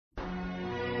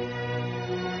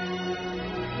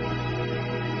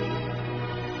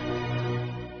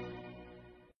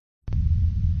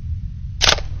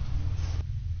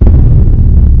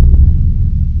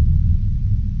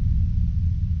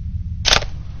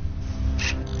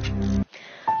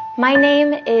My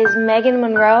name is Megan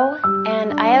Monroe,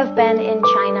 and I have been in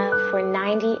China for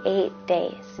 98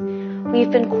 days. We've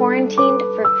been quarantined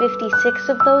for 56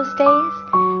 of those days,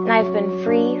 and I've been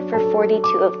free for 42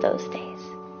 of those days.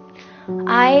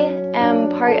 I am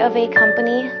part of a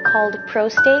company called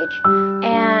ProStage,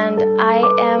 and I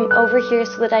am over here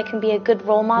so that I can be a good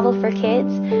role model for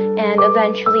kids and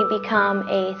eventually become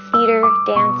a theater,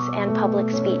 dance, and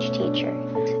public speech teacher.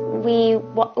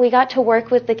 We got to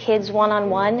work with the kids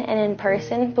one-on-one and in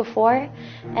person before,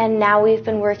 and now we've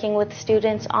been working with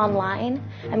students online.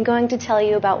 I'm going to tell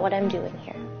you about what I'm doing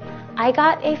here. I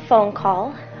got a phone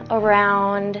call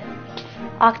around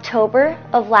October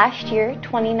of last year,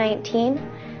 2019,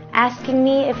 asking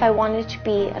me if I wanted to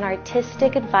be an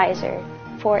artistic advisor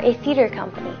for a theater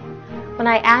company. When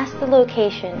I asked the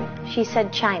location, she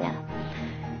said China.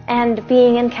 And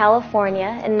being in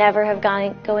California and never have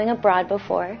going abroad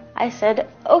before, I said,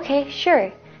 okay,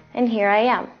 sure, and here I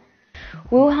am.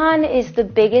 Wuhan is the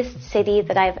biggest city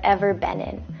that I've ever been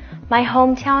in. My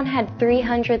hometown had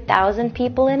 300,000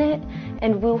 people in it,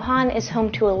 and Wuhan is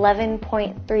home to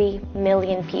 11.3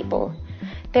 million people.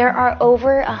 There are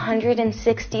over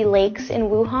 160 lakes in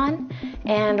Wuhan,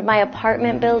 and my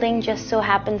apartment building just so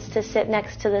happens to sit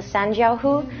next to the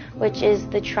Sanjiaohu, which is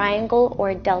the triangle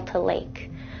or delta lake.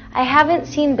 I haven't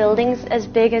seen buildings as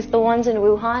big as the ones in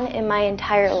Wuhan in my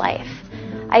entire life.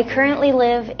 I currently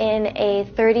live in a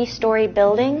 30-story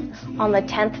building on the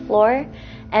 10th floor,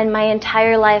 and my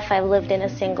entire life I've lived in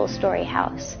a single-story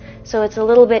house. So it's a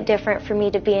little bit different for me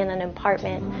to be in an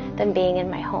apartment than being in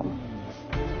my home.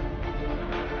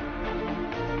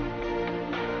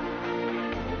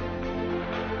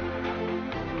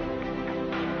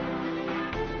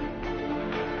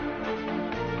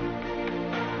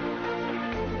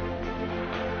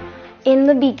 In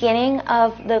the beginning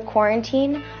of the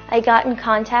quarantine, I got in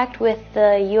contact with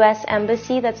the U.S.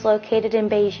 Embassy that's located in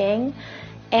Beijing,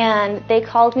 and they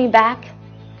called me back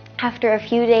after a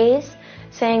few days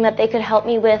saying that they could help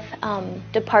me with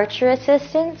departure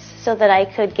assistance so that I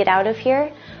could get out of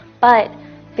here. But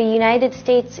the United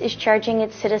States is charging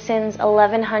its citizens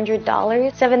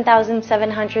 $1,100,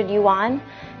 7,700 yuan,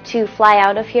 to fly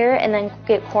out of here and then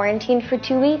get quarantined for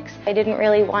 2 weeks. I didn't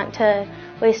really want to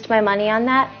waste my money on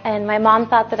that, and my mom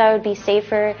thought that I would be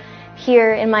safer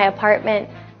here in my apartment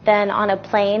than on a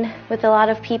plane with a lot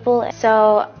of people.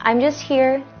 So I'm just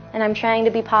here and I'm trying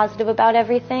to be positive about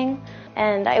everything,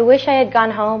 and I wish I had gone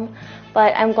home,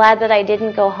 but I'm glad that I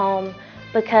didn't go home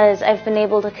because I've been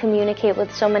able to communicate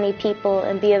with so many people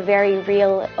and be a very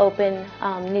real, open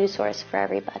news source for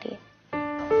everybody.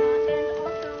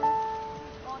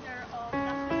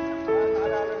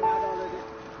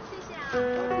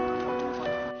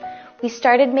 We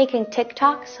started making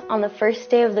TikToks on the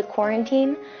first day of the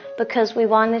quarantine because we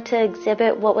wanted to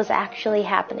exhibit what was actually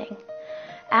happening.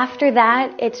 After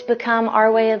that, it's become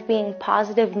our way of being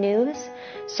positive news,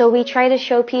 so we try to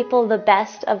show people the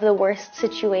best of the worst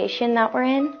situation that we're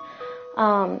in.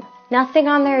 Nothing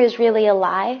on there is really a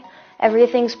lie.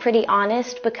 Everything's pretty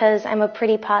honest because I'm a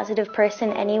pretty positive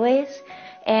person anyways,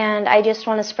 and I just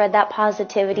want to spread that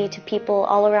positivity to people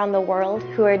all around the world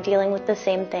who are dealing with the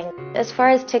same thing. As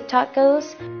far as TikTok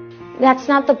goes, that's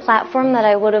not the platform that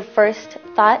I would have first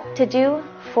thought to do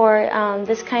for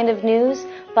this kind of news,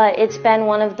 but it's been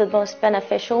one of the most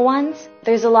beneficial ones.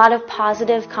 There's a lot of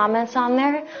positive comments on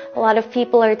there. A lot of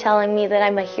people are telling me that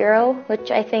I'm a hero, which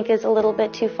I think is a little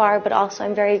bit too far, but also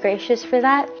I'm very gracious for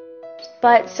that.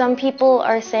 But some people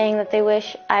are saying that they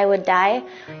wish I would die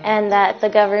and that the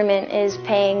government is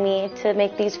paying me to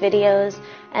make these videos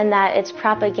and that it's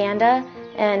propaganda.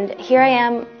 And here I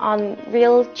am on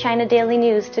Real China Daily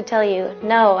News to tell you,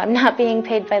 no, I'm not being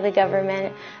paid by the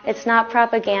government. It's not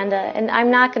propaganda, and I'm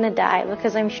not going to die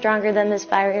because I'm stronger than this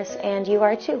virus, and you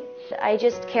are too. I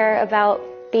just care about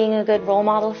being a good role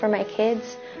model for my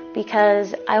kids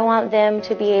because I want them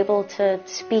to be able to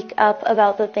speak up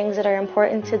about the things that are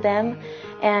important to them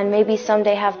and maybe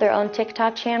someday have their own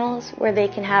TikTok channels where they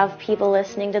can have people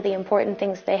listening to the important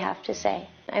things they have to say.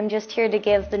 I'm just here to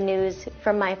give the news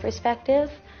from my perspective.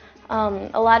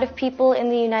 A lot of people in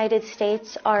the United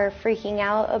States are freaking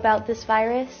out about this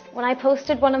virus. When I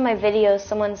posted one of my videos,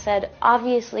 someone said,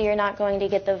 obviously you're not going to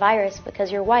get the virus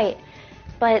because you're white.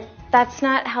 But that's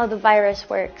not how the virus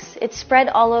works. It's spread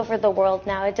all over the world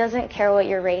now. It doesn't care what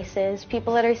your race is.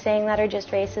 People that are saying that are just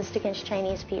racist against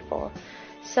Chinese people.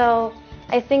 So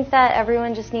I think that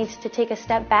everyone just needs to take a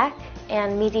step back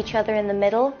and meet each other in the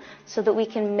middle so that we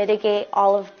can mitigate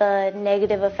all of the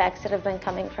negative effects that have been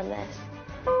coming from this.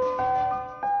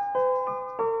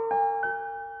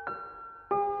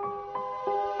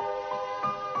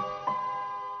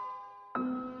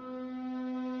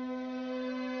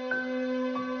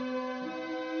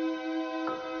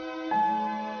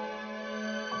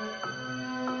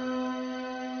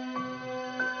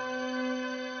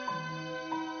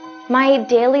 My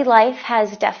daily life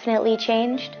has definitely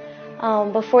changed.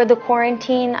 Before the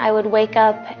quarantine, I would wake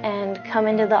up and come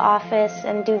into the office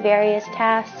and do various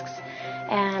tasks,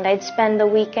 and I'd spend the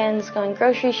weekends going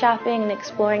grocery shopping and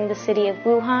exploring the city of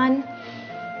Wuhan.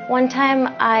 One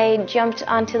time I jumped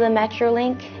onto the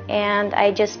Metrolink and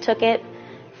I just took it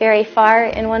very far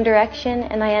in one direction,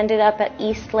 and I ended up at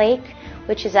East Lake,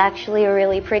 which is actually a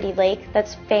really pretty lake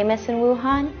that's famous in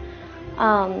Wuhan.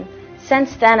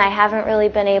 Since then, I haven't really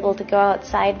been able to go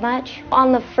outside much.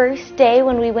 On the first day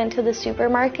when we went to the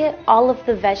supermarket, all of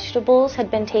the vegetables had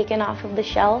been taken off of the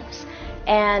shelves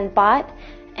and bought,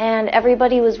 and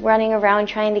everybody was running around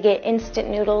trying to get instant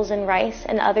noodles and rice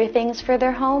and other things for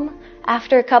their home.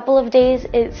 After a couple of days,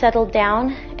 it settled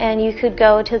down and you could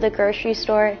go to the grocery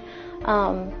store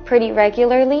pretty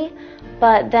regularly.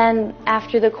 But then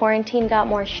after the quarantine got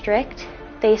more strict,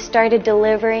 they started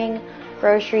delivering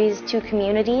groceries to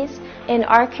communities. In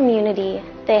our community,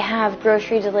 they have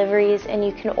grocery deliveries and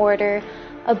you can order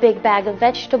a big bag of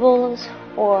vegetables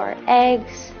or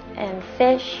eggs and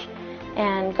fish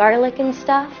and garlic and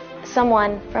stuff.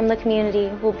 Someone from the community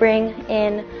will bring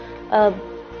in a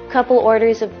couple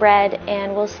orders of bread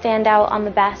and will stand out on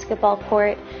the basketball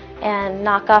court and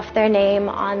knock off their name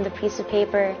on the piece of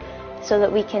paper so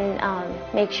that we can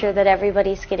make sure that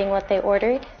everybody's getting what they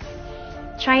ordered.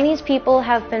 Chinese people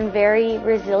have been very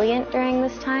resilient during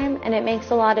this time, and it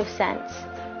makes a lot of sense,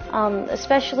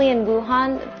 especially in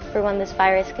Wuhan, for when this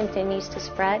virus continues to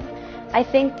spread. I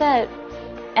think that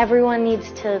everyone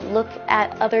needs to look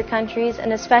at other countries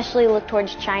and especially look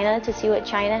towards China to see what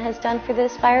China has done for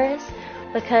this virus,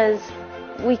 because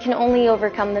we can only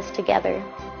overcome this together.